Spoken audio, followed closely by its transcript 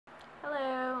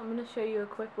going to show you a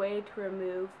quick way to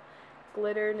remove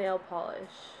glitter nail polish.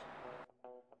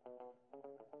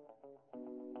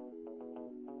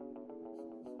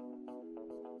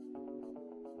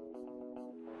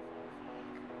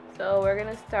 So we're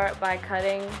going to start by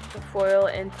cutting the foil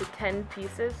into 10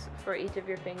 pieces for each of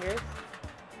your fingers.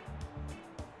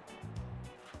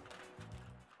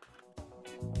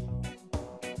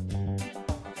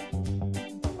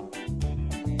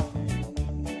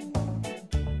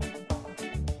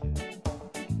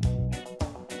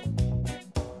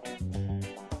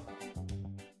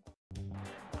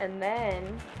 And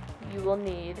then you will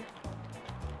need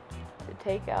to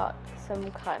take out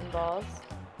some cotton balls.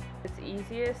 It's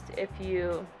easiest if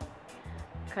you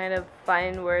kind of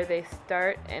find where they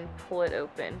start and pull it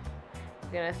open.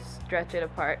 You're going to stretch it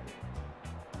apart.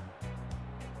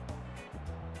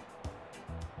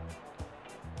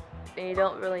 And you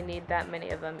don't really need that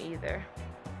many of them either.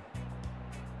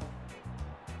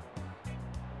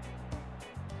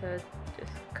 So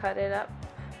just cut it up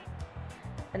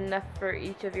enough for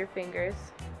each of your fingers.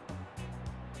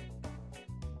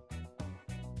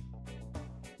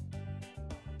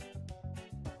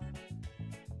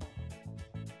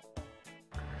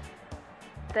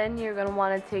 Then you're going to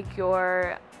want to take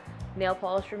your nail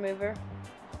polish remover,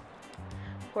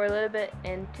 pour a little bit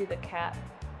into the cap,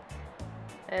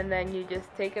 and then you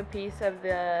just take a piece of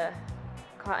the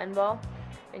cotton ball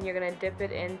and you're going to dip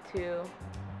it into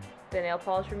the nail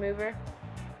polish remover.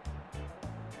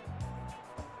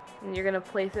 And you're going to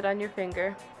place it on your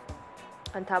finger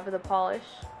on top of the polish.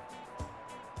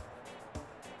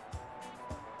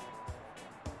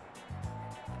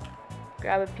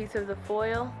 Grab a piece of the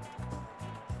foil,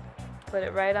 put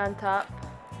it right on top,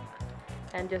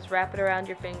 and just wrap it around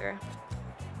your finger.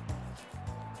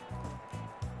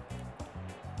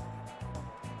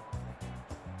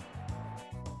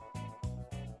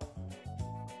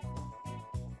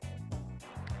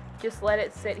 Just let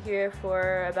it sit here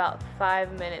for about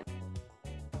 5 minutes.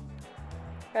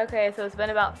 Okay, so it's been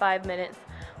about 5 minutes.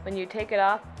 When you take it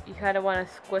off, you kind of want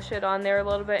to squish it on there a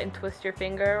little bit and twist your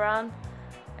finger around,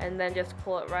 and then just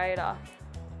pull it right off.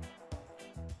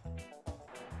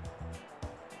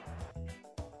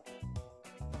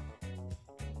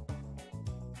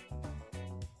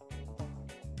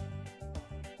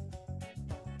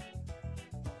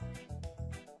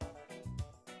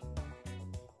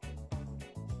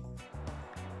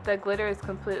 The glitter is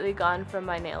completely gone from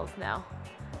my nails now.